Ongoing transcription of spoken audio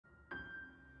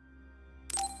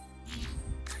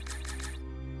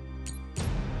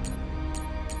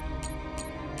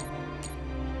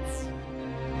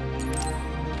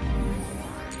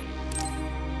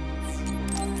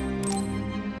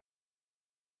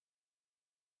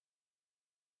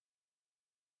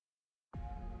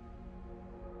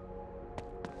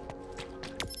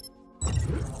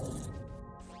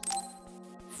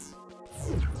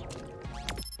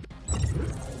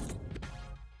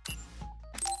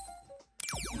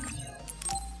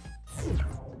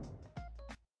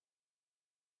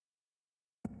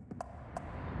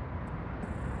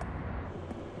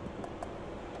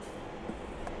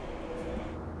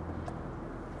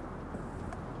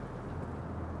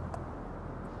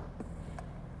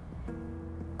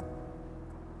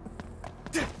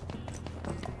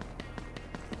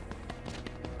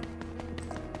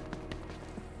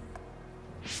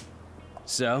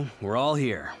So, we're all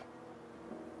here.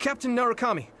 Captain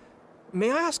Narukami,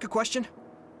 may I ask a question?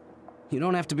 You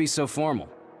don't have to be so formal.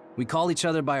 We call each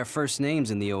other by our first names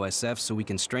in the OSF so we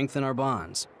can strengthen our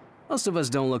bonds. Most of us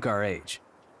don't look our age.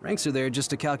 Ranks are there just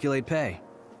to calculate pay.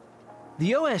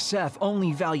 The OSF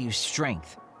only values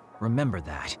strength. Remember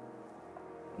that.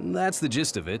 That's the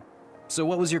gist of it. So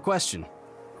what was your question?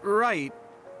 Right.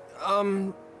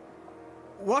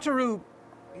 Wataru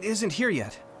isn't here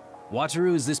yet.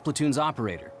 Wataru is this platoon's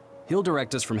operator. He'll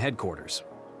direct us from headquarters.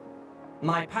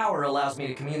 My power allows me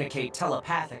to communicate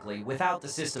telepathically without the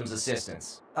system's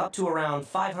assistance, up to around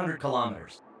 500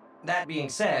 kilometers. That being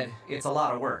said, it's a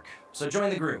lot of work, so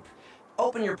join the group.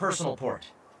 Open your personal port.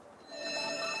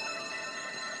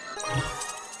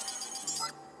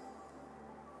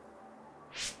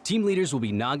 Team leaders will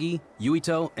be Nagi,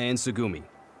 Yuito, and Sugumi.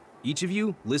 Each of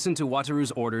you listen to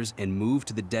Wataru's orders and move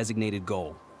to the designated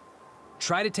goal.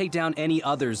 Try to take down any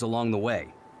others along the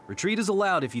way. Retreat is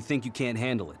allowed if you think you can't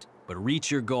handle it, but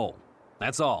reach your goal.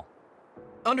 That's all.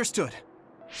 Understood.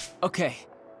 Okay.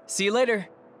 See you later.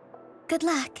 Good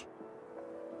luck.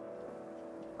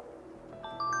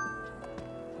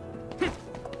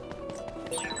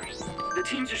 The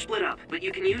teams are split up, but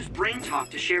you can use Brain Talk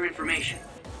to share information.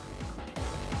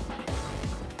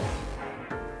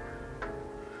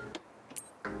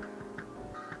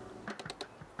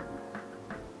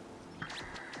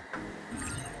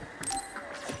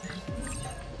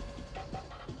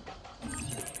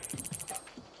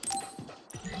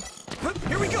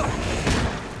 Here we go!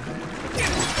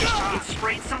 It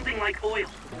sprayed something like oil.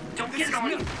 Don't get it on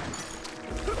you.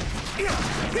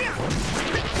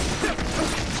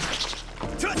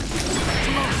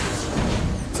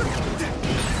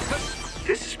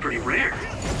 This is pretty rare.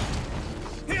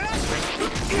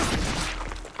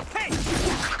 Hey!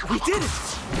 We did it!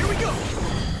 Here we go!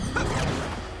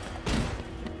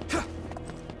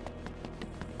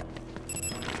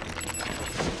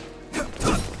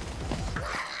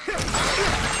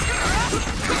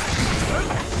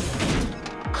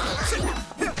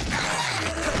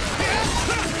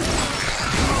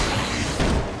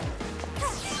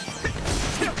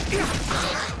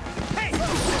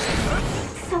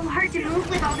 So hard to move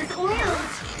with all this oil.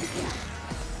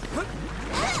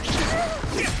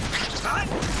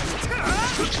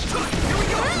 Here we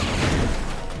go!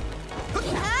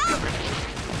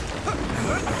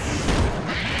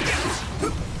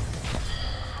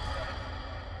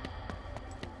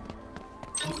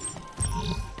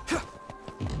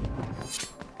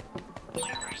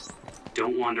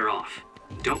 Don't wander off.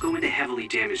 Don't go into heavily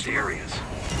damaged areas.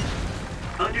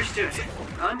 Understood.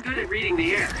 I'm good at reading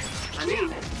the air. I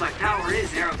mean, my power is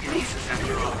aerokinesis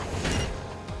after all.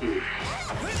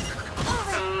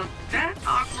 That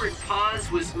awkward pause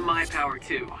was my power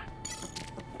too.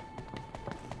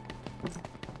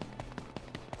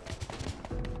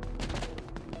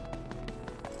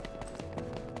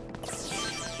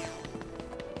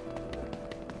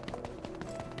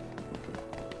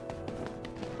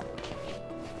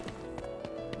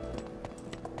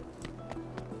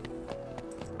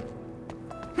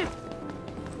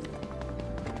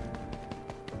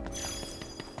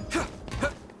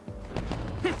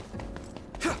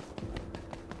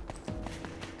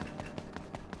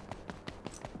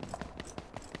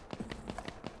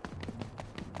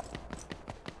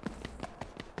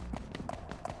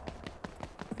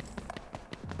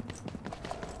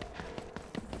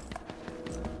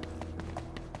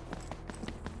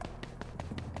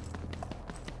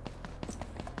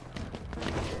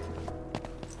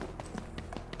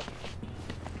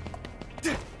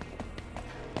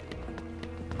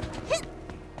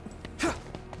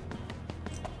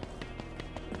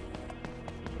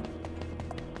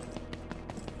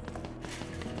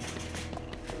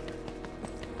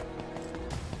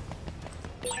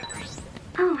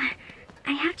 Oh,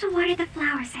 I have to water the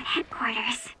flowers at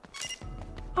headquarters.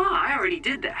 Oh, I already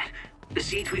did that. The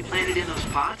seeds we planted in those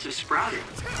pots have sprouted.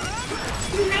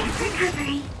 Nice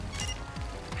recovery.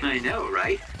 I know,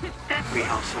 right? Every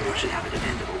household should have a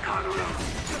dependable Kagero.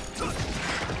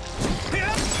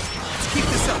 Let's keep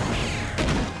this up!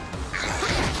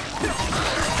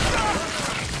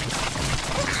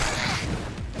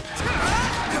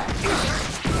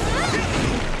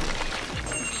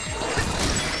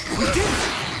 We did it!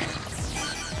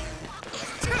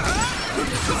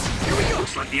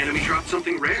 Looks like the enemy dropped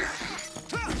something rare.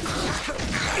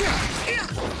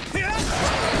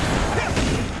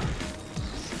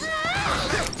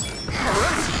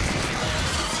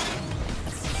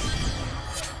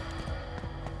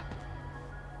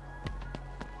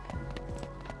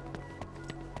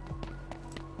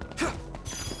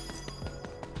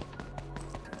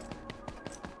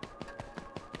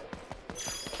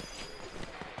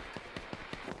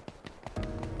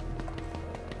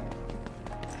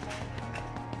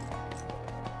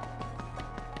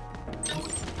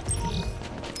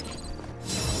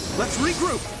 Let's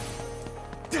regroup.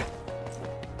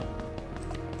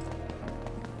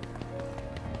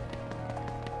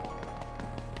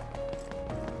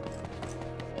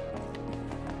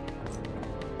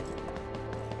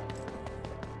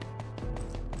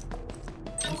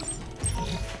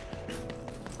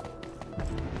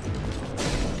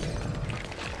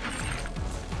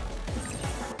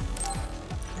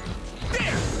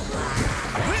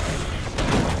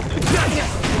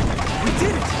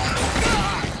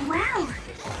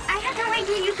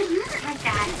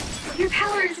 Your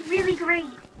power is really great.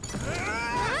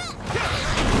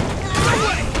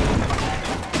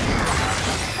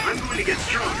 I'm going to get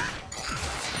stronger.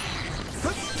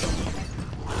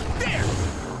 There!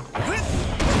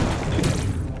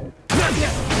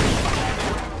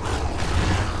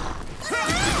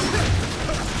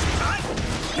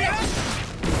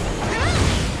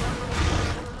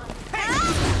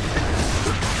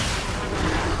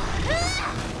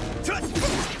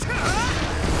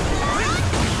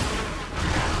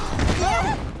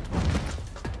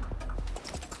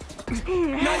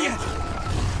 Not yet!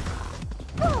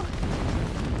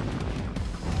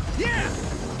 Yeah!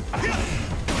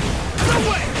 No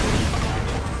way!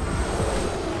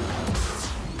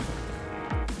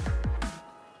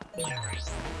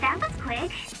 That was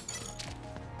quick.